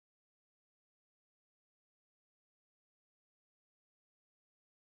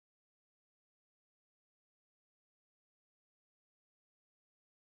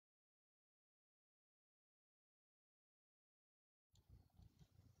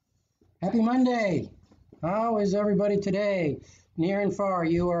Happy Monday! How is everybody today? Near and far,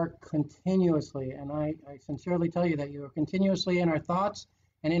 you are continuously, and I sincerely tell you that you are continuously in our thoughts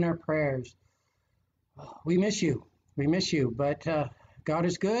and in our prayers. We miss you. We miss you, but God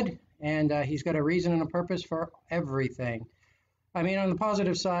is good, and He's got a reason and a purpose for everything. I mean, on the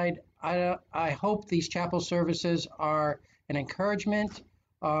positive side, I hope these chapel services are an encouragement,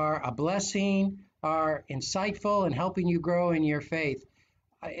 are a blessing, are insightful in helping you grow in your faith.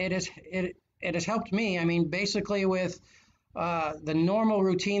 It has helped me. I mean, basically with the normal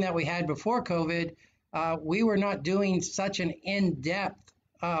routine that we had before COVID, we were not doing such an in-depth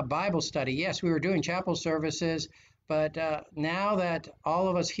Bible study. Yes, we were doing chapel services, but now that all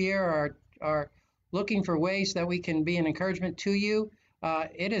of us here are looking for ways that we can be an encouragement to you,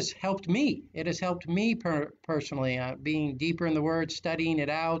 it has helped me. It has helped me personally, being deeper in the Word, studying it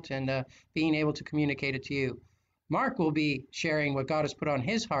out, and being able to communicate it to you. Mark will be sharing what God has put on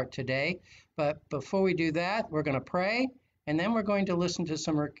his heart today. But before we do that, we're going to pray, and then we're going to listen to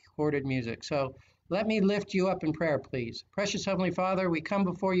some recorded music. So let me lift you up in prayer, please. Precious Heavenly Father, we come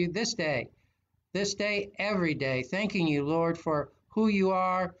before you this day, every day, thanking you, Lord, for who you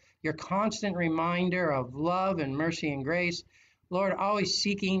are, your constant reminder of love and mercy and grace. Lord, always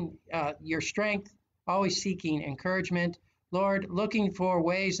seeking your strength, always seeking encouragement. Lord, looking for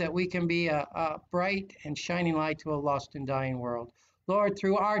ways that we can be a bright and shining light to a lost and dying world. Lord,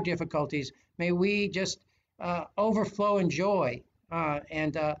 through our difficulties, may we just overflow in joy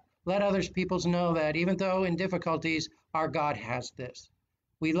and let others peoples know that even though in difficulties, our God has this.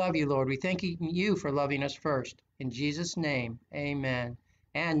 We love you, Lord. We thank you for loving us first. In Jesus' name, amen.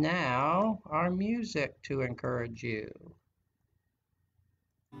 And now, our music to encourage you.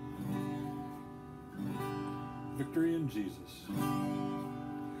 Victory in Jesus.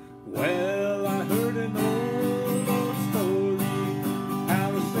 Well, I heard an old story,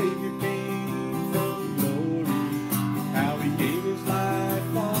 how a Savior came from glory, how he gave his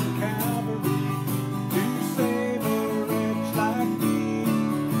life on Calvary to save a wretch like me.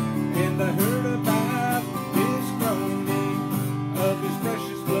 And I heard about his groaning, of his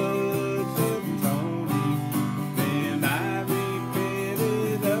precious blood's atoning. Then I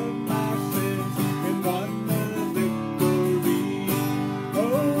repented of my sins and won the victory.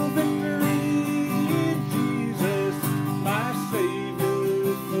 Oh, victory in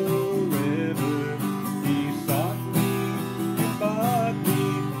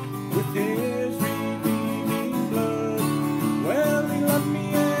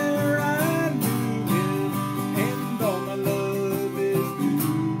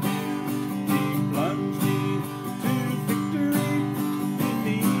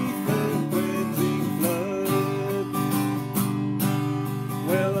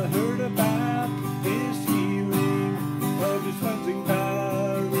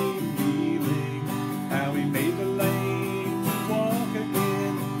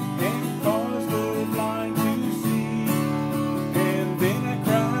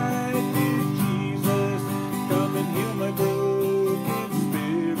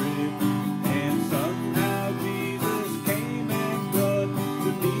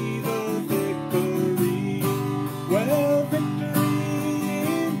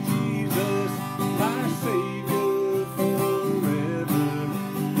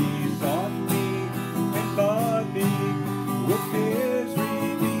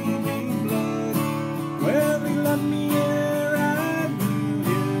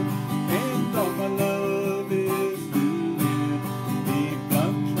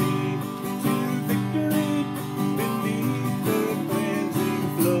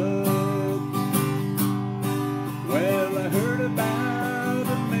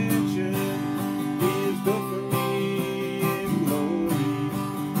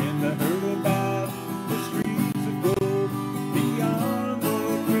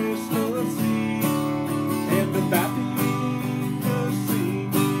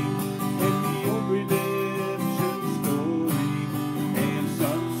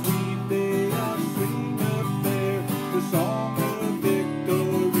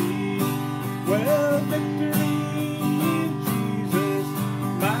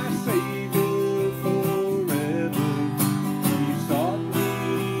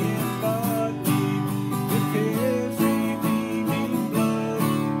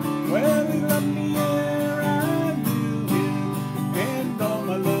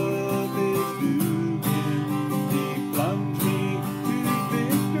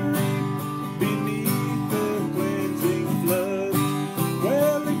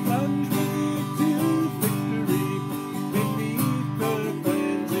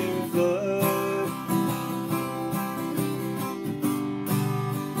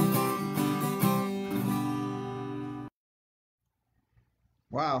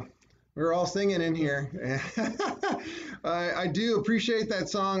Wow, we're all singing in here. I do appreciate that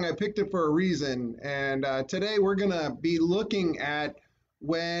song. I picked it for a reason. And today we're going to be looking at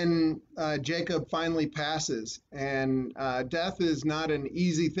when Jacob finally passes. And death is not an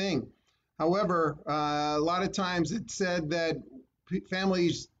easy thing. However, a lot of times it's said that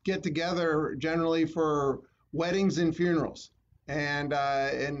families get together generally for weddings and funerals. And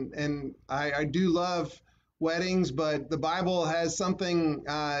I do love weddings, but the Bible has something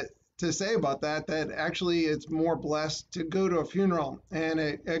to say about that, that actually it's more blessed to go to a funeral. And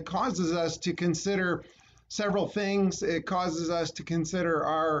it causes us to consider several things. It causes us to consider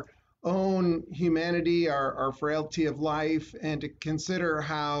our own humanity, our frailty of life, and to consider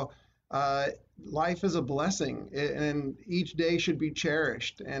how uh, life is a blessing and each day should be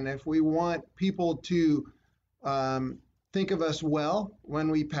cherished. And if we want people to um, think of us well when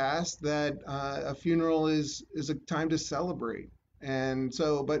we pass, that a funeral is a time to celebrate. And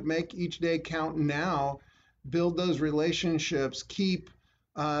so, but make each day count now, build those relationships,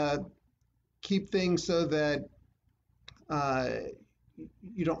 uh, keep things so that uh,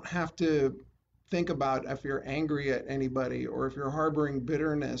 you don't have to think about if you're angry at anybody or if you're harboring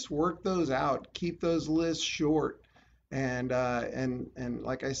bitterness. Work those out, keep those lists short, and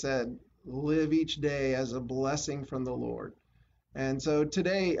like I said, live each day as a blessing from the Lord. And so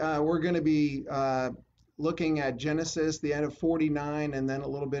today we're going to be looking at Genesis, the end of 49, and then a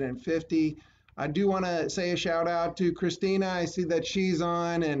little bit in 50. I do want to say a shout out to Christina. I see that she's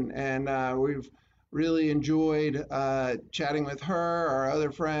on, and we've really enjoyed chatting with her. Our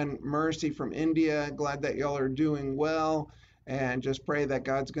other friend Mercy from India. Glad that y'all are doing well, and just pray that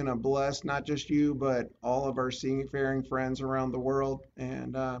God's going to bless not just you, but all of our seafaring friends around the world,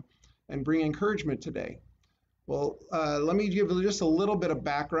 and bring encouragement today. Well, let me give just a little bit of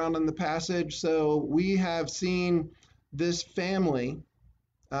background on the passage. So we have seen this family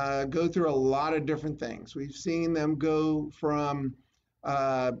go through a lot of different things. We've seen them go from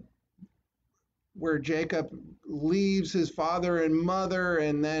uh, where Jacob leaves his father and mother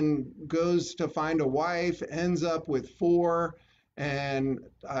and then goes to find a wife, ends up with four and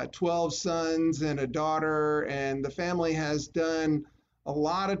 12 sons and a daughter. And the family has done a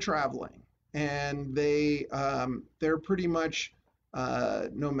lot of traveling, and they're pretty much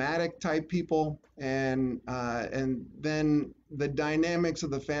nomadic type people. And then the dynamics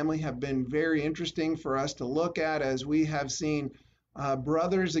of the family have been very interesting for us to look at, as we have seen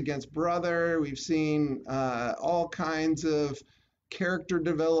brothers against brother. We've seen all kinds of character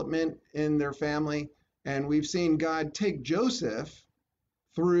development in their family. And we've seen God take Joseph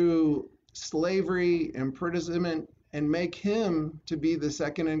through slavery, imprisonment, and make him to be the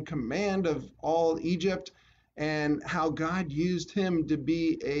second in command of all Egypt, and how God used him to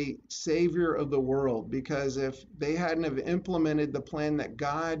be a savior of the world. Because if they hadn't have implemented the plan that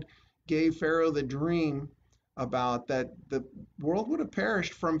God gave Pharaoh the dream about, that the world would have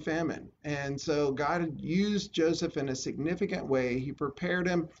perished from famine. And so God had used Joseph in a significant way. He prepared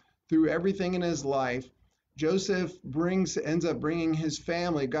him through everything in his life. Joseph ends up bringing his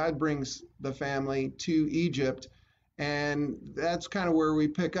family. God brings the family to Egypt. And that's kind of where we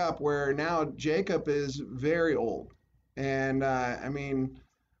pick up, where now Jacob is very old. And I mean,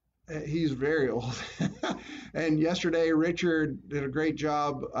 he's very old. And yesterday, Richard did a great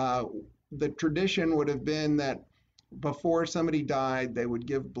job. The tradition would have been that before somebody died, they would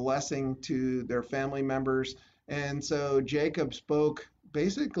give blessing to their family members. And so Jacob spoke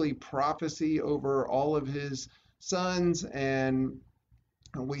basically prophecy over all of his sons, and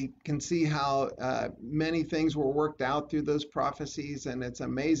we can see how many things were worked out through those prophecies. And it's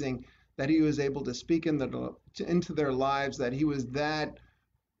amazing that he was able to speak into their lives, that he was that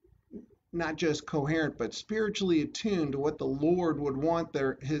not just coherent, but spiritually attuned to what the Lord would want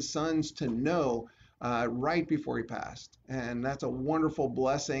his sons to know right before he passed. And that's a wonderful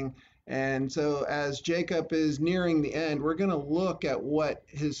blessing. And so as Jacob is nearing the end, we're going to look at what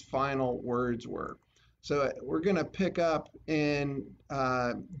his final words were. So we're going to pick up in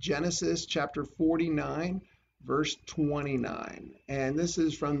Genesis chapter 49, verse 29. And this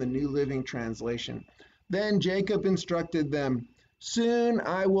is from the New Living Translation. Then Jacob instructed them, "Soon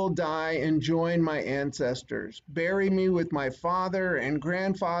I will die and join my ancestors. Bury me with my father and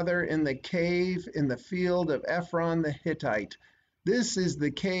grandfather in the cave in the field of Ephron the Hittite. This is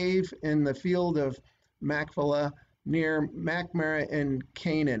the cave in the field of Machpelah near Mamre in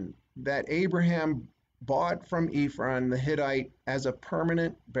Canaan that Abraham bought from Ephron the Hittite as a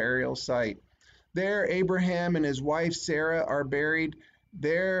permanent burial site. There Abraham and his wife Sarah are buried.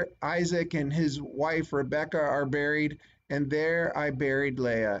 There Isaac and his wife Rebekah are buried. And there I buried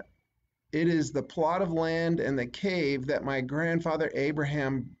Leah." It is the plot of land and the cave that my grandfather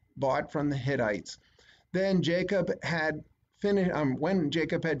Abraham bought from the Hittites. Then Jacob had finished. When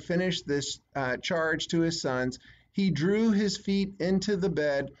Jacob had finished this charge to his sons, he drew his feet into the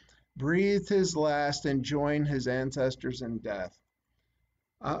bed, breathed his last, and joined his ancestors in death.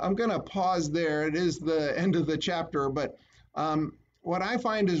 I'm going to pause there. It is the end of the chapter, but what I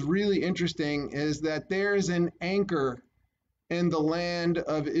find is really interesting is that there's an anchor in the land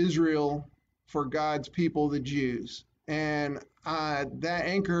of Israel for God's people, the Jews. And that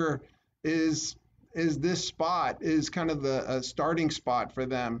anchor is this spot, is kind of the starting spot for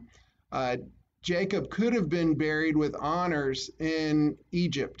them. Jacob could have been buried with honors in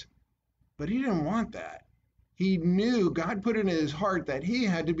Egypt, but he didn't want that. He knew, God put it in his heart that he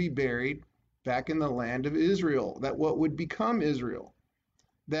had to be buried back in the land of Israel, that what would become Israel.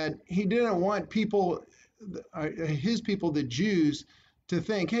 That he didn't want people, his people, the Jews, to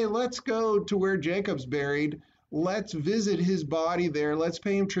think, hey, let's go to where Jacob's buried. Let's visit his body there. Let's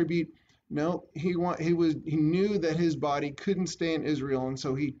pay him tribute. No, he knew that his body couldn't stay in Israel, and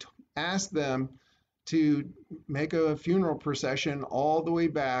so he asked them to make a funeral procession all the way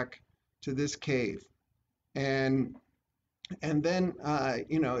back to this cave. And then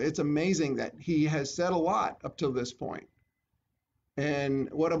it's amazing that he has said a lot up till this point. And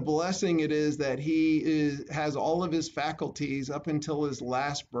what a blessing it is that he has all of his faculties up until his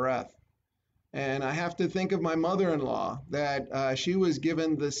last breath. And I have to think of my mother-in-law, that she was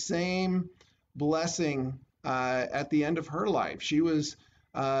given the same blessing at the end of her life. She was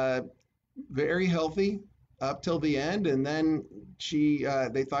very healthy up till the end, and then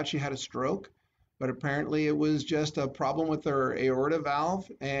they thought she had a stroke, but apparently it was just a problem with her aorta valve,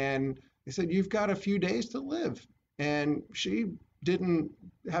 and they said, you've got a few days to live. And she didn't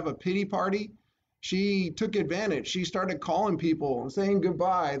have a pity party. She took advantage. She started calling people and saying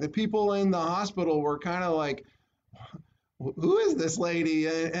goodbye. The people in the hospital were kind of like, who is this lady?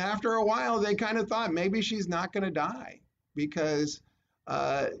 And after a while, they kind of thought maybe she's not going to die because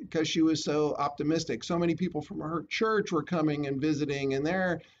she was so optimistic. So many people from her church were coming and visiting, and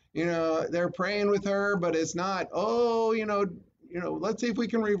they're praying with her, but it's not, let's see if we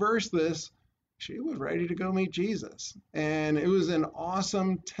can reverse this. She was ready to go meet Jesus. And it was an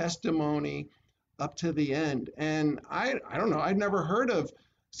awesome testimony up to the end. And I don't know, I'd never heard of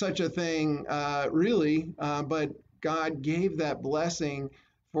such a thing really, but God gave that blessing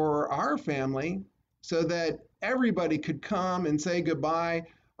for our family so that everybody could come and say goodbye.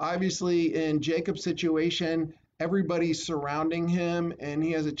 Obviously, in Jacob's situation, everybody's surrounding him, and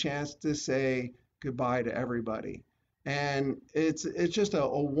he has a chance to say goodbye to everybody. And it's just a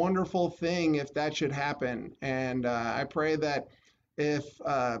wonderful thing if that should happen. And I pray that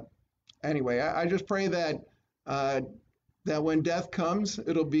I just pray that that when death comes,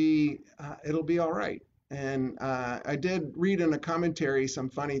 it'll be all right. And I did read in a commentary some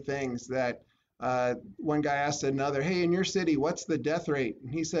funny things that one guy asked another, hey, in your city, what's the death rate? And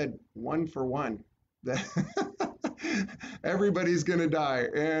he said, 1 for 1. Everybody's going to die.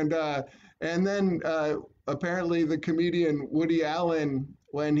 And then apparently the comedian Woody Allen,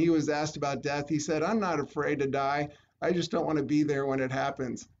 when he was asked about death, he said, I'm not afraid to die. I just don't want to be there when it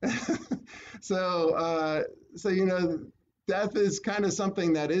happens. So death is kind of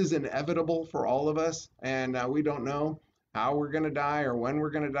something that is inevitable for all of us. And we don't know how we're going to die or when we're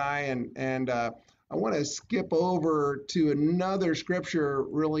going to die. And I want to skip over to another scripture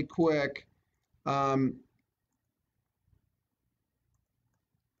really quick. And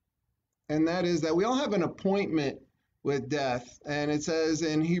that is that we all have an appointment with death. And it says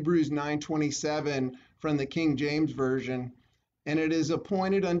in Hebrews 9:27 from the King James Version, and it is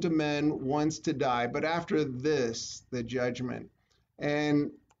appointed unto men once to die, but after this, the judgment.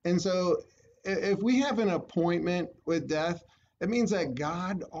 And so if we have an appointment with death, it means that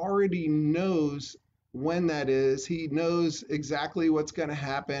God already knows when that is. He knows exactly what's going to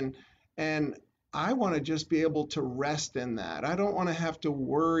happen. And I want to just be able to rest in that. I don't want to have to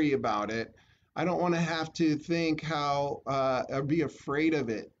worry about it. I don't want to have to think how or be afraid of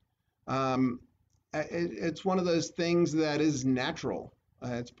it. It's one of those things that is natural.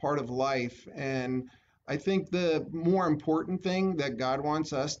 It's part of life. And I think the more important thing that God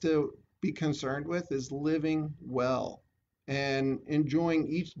wants us to be concerned with is living well and enjoying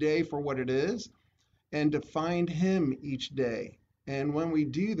each day for what it is and to find Him each day. And when we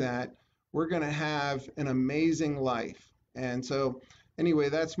do that, we're going to have an amazing life. And so anyway,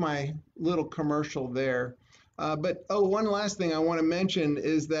 that's my little commercial there. But one last thing I want to mention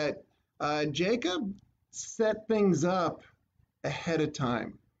is that Jacob set things up ahead of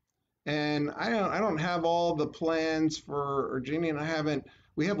time. And I don't have all the plans for, or Jeannie and I haven't,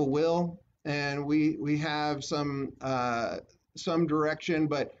 we have a will and we have some direction,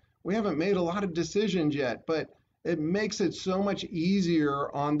 but we haven't made a lot of decisions yet. But it makes it so much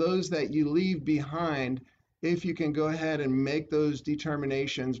easier on those that you leave behind if you can go ahead and make those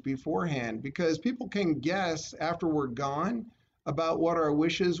determinations beforehand, because people can guess after we're gone about what our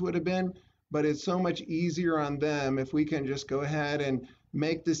wishes would have been, but it's so much easier on them if we can just go ahead and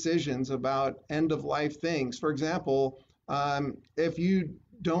make decisions about end of life things. For example, if you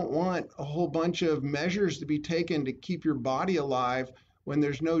don't want a whole bunch of measures to be taken to keep your body alive when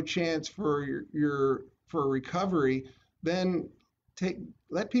there's no chance for for recovery, then take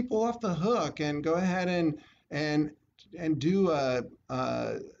let people off the hook and go ahead and and do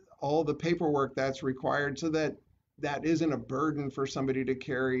all the paperwork that's required so that that isn't a burden for somebody to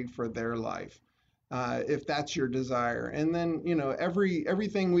carry for their life, if that's your desire. And then,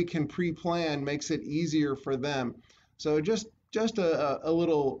 everything we can pre-plan makes it easier for them. So just a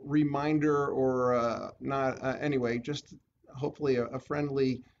little reminder, or not anyway, just hopefully a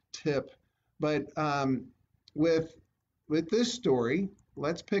friendly tip. But with with this story,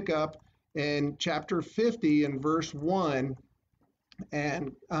 let's pick up in chapter 50 and verse 1.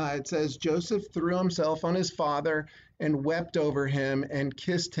 And it says, Joseph threw himself on his father and wept over him and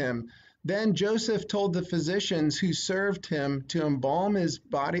kissed him. Then Joseph told the physicians who served him to embalm his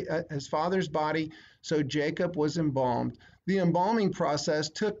body, his father's body. So Jacob was embalmed. The embalming process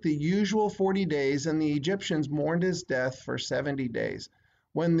took the usual 40 days, and the Egyptians mourned his death for 70 days.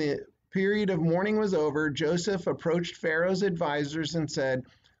 When the period of mourning was over, Joseph approached Pharaoh's advisors and said,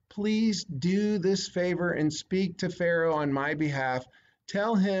 Please do this favor and speak to Pharaoh on my behalf.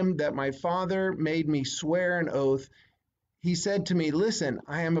 Tell him that my father made me swear an oath. He said to me, Listen,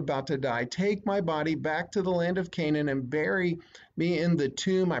 I am about to die. Take my body back to the land of Canaan and bury me in the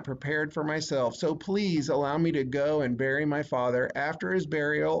tomb I prepared for myself. So please allow me to go and bury my father. After his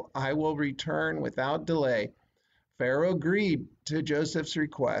burial, I will return without delay. Pharaoh agreed to Joseph's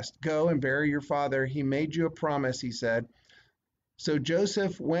request. Go and bury your father. He made you a promise, he said. So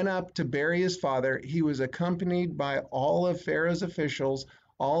Joseph went up to bury his father. He was accompanied by all of Pharaoh's officials,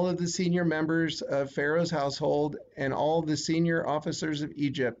 all of the senior members of Pharaoh's household, and all the senior officers of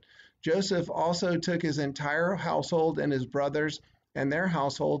Egypt. Joseph also took his entire household and his brothers and their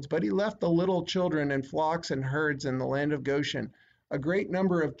households, but he left the little children and flocks and herds in the land of Goshen. A great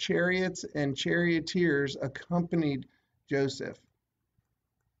number of chariots and charioteers accompanied Joseph.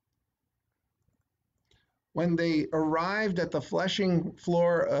 When they arrived at the threshing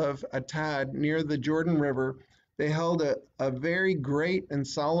floor of Atad near the Jordan River, they held a very great and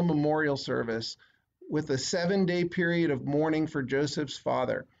solemn memorial service with a 7-day period of mourning for Joseph's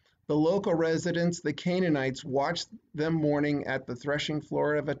father. The local residents, the Canaanites, watched them mourning at the threshing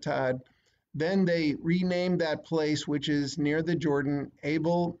floor of Atad. Then they renamed that place, which is near the Jordan,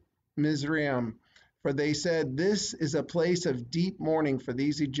 Abel Mizraim, for they said, This is a place of deep mourning for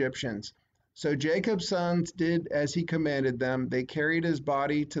these Egyptians. So Jacob's sons did as he commanded them. They carried his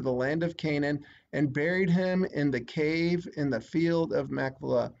body to the land of Canaan and buried him in the cave in the field of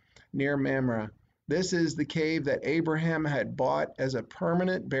Machpelah near Mamre. This is the cave that Abraham had bought as a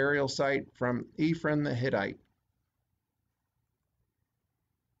permanent burial site from Ephron the Hittite.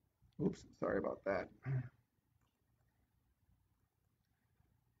 Oops, sorry about that.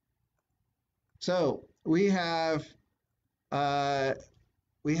 So we have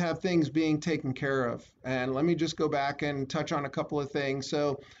things being taken care of. And let me just go back and touch on a couple of things.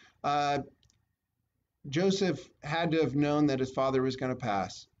 So Joseph had to have known that his father was going to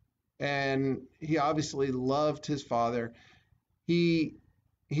pass. And he obviously loved his father. He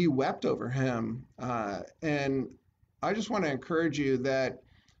wept over him. And I just want to encourage you that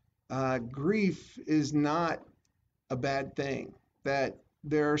grief is not a bad thing, that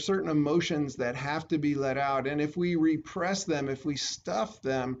there are certain emotions that have to be let out. And if we repress them, if we stuff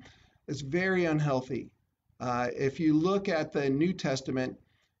them, it's very unhealthy. If you look at the New Testament,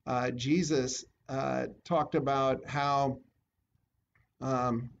 Jesus talked about how,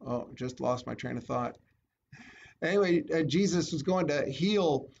 just lost my train of thought. Anyway, Jesus was going to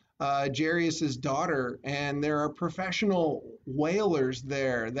heal Jairus's daughter, and there are professional wailers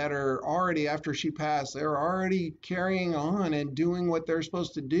there that are already, after she passed, they're already carrying on and doing what they're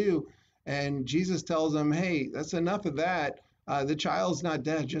supposed to do. And Jesus tells them, hey, that's enough of that. The child's not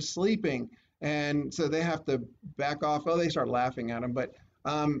dead, just sleeping. And so they have to back off. Oh, they start laughing at him. But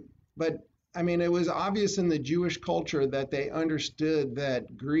I mean, it was obvious in the Jewish culture that they understood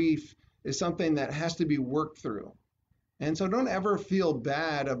that grief is something that has to be worked through. And so don't ever feel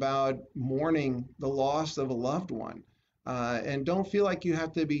bad about mourning the loss of a loved one. And don't feel like you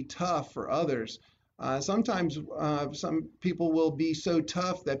have to be tough for others. Sometimes some people will be so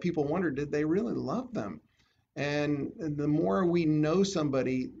tough that people wonder, did they really love them? And the more we know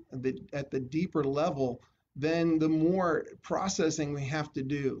somebody at the deeper level, then the more processing we have to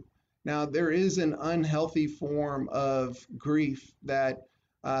do. Now, there is an unhealthy form of grief that,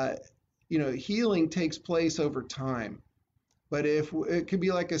 uh, healing takes place over time. But if it could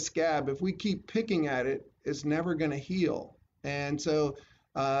be like a scab, if we keep picking at it, it's never going to heal. And so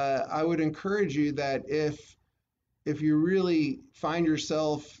I would encourage you that if you really find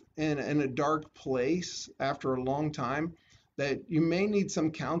yourself in a dark place after a long time, that you may need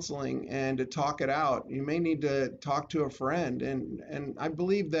some counseling and to talk it out. You may need to talk to a friend. And I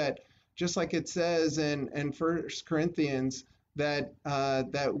believe that just like it says in 1 Corinthians, that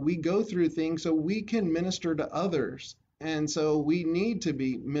we go through things so we can minister to others. And so we need to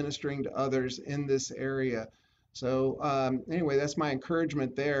be ministering to others in this area. So anyway, that's my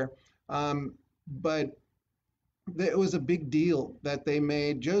encouragement there. But it was a big deal that they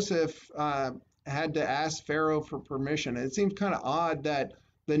made. Joseph had to ask Pharaoh for permission. It seems kind of odd that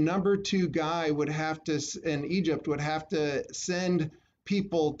the number two guy would have to, in Egypt, would have to send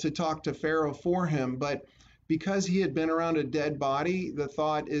people to talk to Pharaoh for him. But because he had been around a dead body, the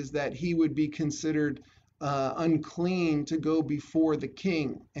thought is that he would be considered unclean to go before the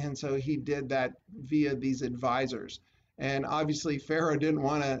king. And so he did that via these advisors. And obviously, Pharaoh didn't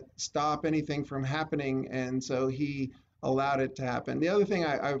want to stop anything from happening, and so he allowed it to happen. The other thing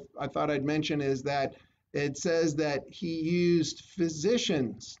I thought I'd mention is that it says that he used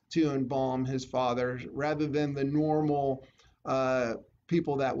physicians to embalm his father rather than the normal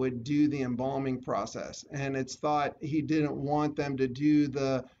people that would do the embalming process. And it's thought he didn't want them to do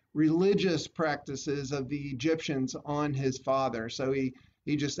the religious practices of the Egyptians on his father, so he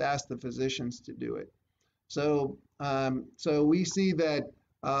just asked the physicians to do it. So we see that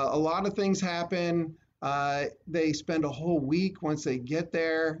a lot of things happen. They spend a whole week once they get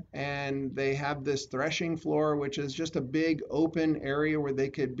there, and they have this threshing floor, which is just a big open area where they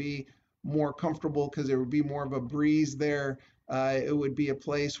could be more comfortable because there would be more of a breeze there. It would be a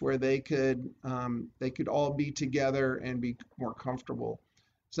place where they could all be together and be more comfortable.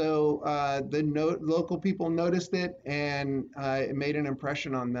 So the local people noticed it, and it made an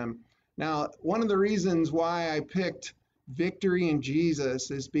impression on them. Now, one of the reasons why I picked victory in Jesus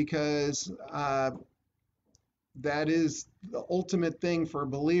is because that is the ultimate thing for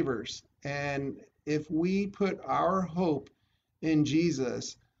believers. And if we put our hope in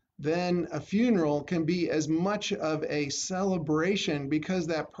Jesus, then a funeral can be as much of a celebration because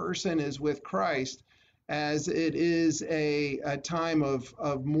that person is with Christ as it is a time of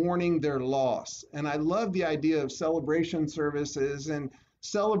mourning their loss. And I love the idea of celebration services and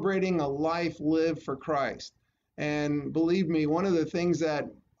celebrating a life lived for Christ. And believe me, one of the things that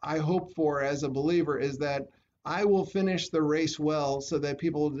I hope for as a believer is that I will finish the race well so that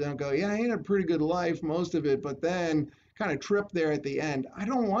people don't go, yeah, he had a pretty good life, most of it, but then kind of trip there at the end. I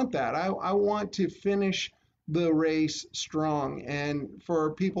don't want that. I want to finish the race strong and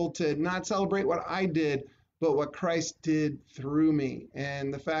for people to not celebrate what I did, but what Christ did through me.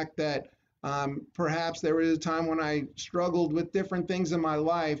 And the fact that perhaps there was a time when I struggled with different things in my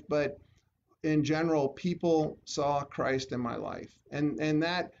life, but in general, people saw Christ in my life, and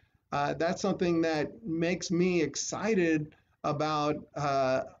that's something that makes me excited about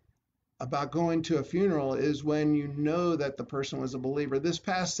going to a funeral. Is when you know that the person was a believer. This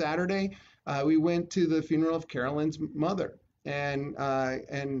past Saturday, we went to the funeral of Carolyn's mother, and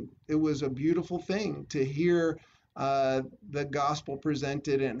it was a beautiful thing to hear the gospel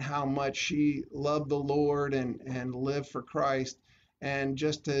presented and how much she loved the Lord and lived for Christ, and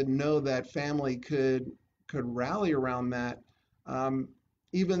just to know that family could rally around that.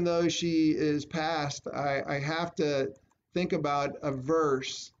 Even though she is passed, I have to think about a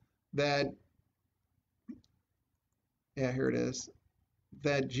verse that, yeah, here it is,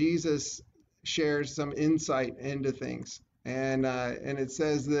 that Jesus shares some insight into things, and it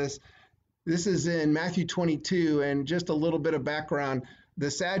says this. This is in Matthew 22, and just a little bit of background.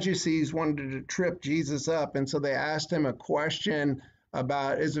 The Sadducees wanted to trip Jesus up, and so they asked him a question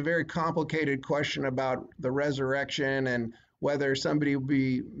about, it's a very complicated question about the resurrection and whether somebody will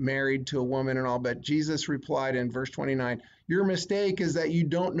be married to a woman and all, but Jesus replied in verse 29, your mistake is that you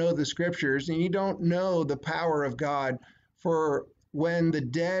don't know the scriptures and you don't know the power of God, for when the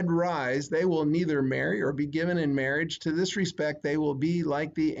dead rise, they will neither marry or be given in marriage. To this respect, they will be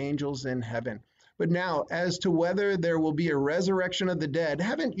like the angels in heaven. But now, as to whether there will be a resurrection of the dead,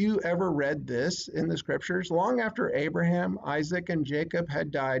 haven't you ever read this in the scriptures? Long after Abraham, Isaac, and Jacob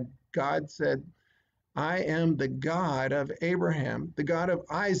had died, God said, I am the God of Abraham, the God of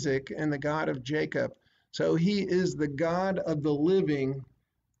Isaac, and the God of Jacob. So he is the God of the living,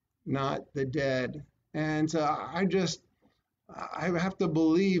 not the dead. And so I have to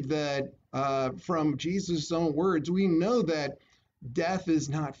believe that from Jesus' own words, we know that death is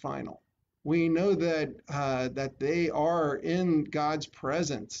not final. We know that they are in God's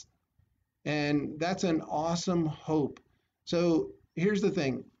presence, and that's an awesome hope. So here's the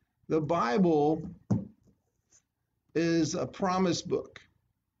thing: the Bible is a promise book,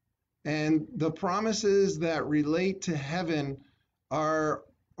 and the promises that relate to heaven are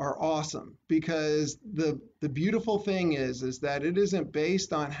awesome, because the beautiful thing is that it isn't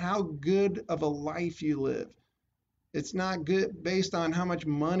based on how good of a life you live. It's not good based on how much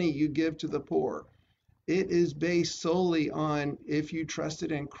money you give to the poor. It is based solely on if you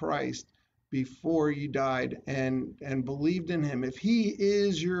trusted in Christ before you died and believed in him. If he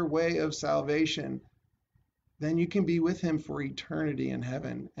is your way of salvation, then you can be with him for eternity in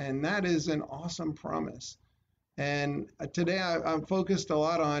heaven. And that is an awesome promise. And today I'm focused a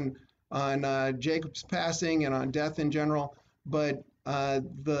lot on Jacob's passing and on death in general. But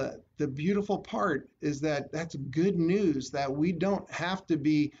the beautiful part is that that's good news, that we don't have to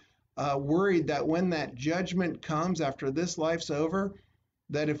be worried that when that judgment comes after this life's over,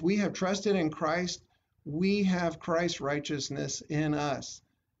 that if we have trusted in Christ, we have Christ's righteousness in us.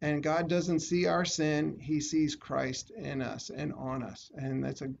 And God doesn't see our sin, he sees Christ in us and on us. And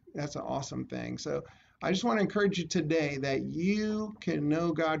that's an awesome thing. So I just want to encourage you today that you can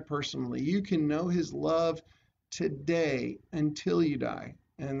know God personally. You can know his love today until you die,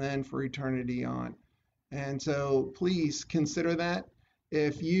 and then for eternity on. And so please consider that.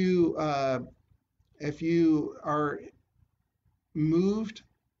 If you are moved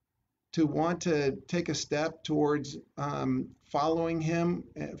to want to take a step towards following him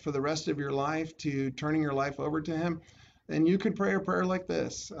for the rest of your life, to turning your life over to him, then you could pray a prayer like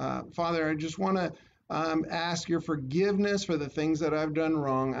this. Father, I just want to ask your forgiveness for the things that I've done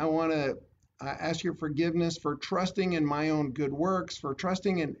wrong. I want to ask your forgiveness for trusting in my own good works, for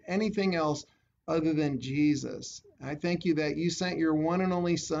trusting in anything else other than Jesus. I thank you that you sent your one and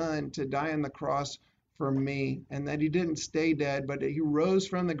only Son to die on the cross for me, and that he didn't stay dead, but he rose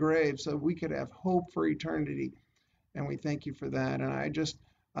from the grave so we could have hope for eternity. And we thank you for that. And I just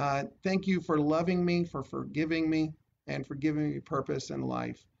thank you for loving me, for forgiving me, and for giving me purpose in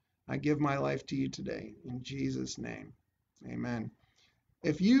life. I give my life to you today in Jesus' name. Amen.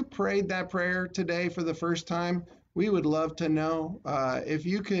 If you prayed that prayer today for the first time, we would love to know. If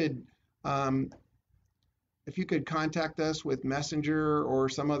you could contact us with Messenger or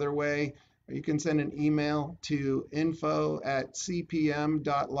some other way, you can send an email to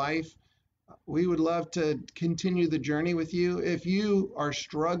info@cpm.life. We would love to continue the journey with you. If you are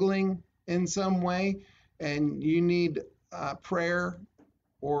struggling in some way and you need prayer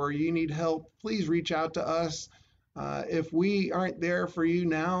or you need help, please reach out to us. If we aren't there for you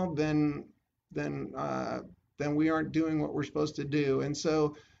now, then we aren't doing what we're supposed to do. And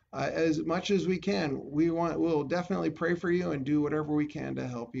so as much as we can, we'll definitely pray for you and do whatever we can to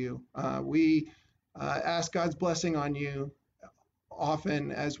help you. We ask God's blessing on you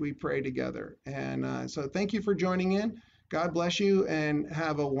often as we pray together. And so thank you for joining in. God bless you, and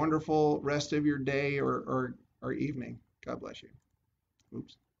have a wonderful rest of your day or evening. God bless you.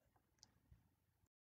 Oops.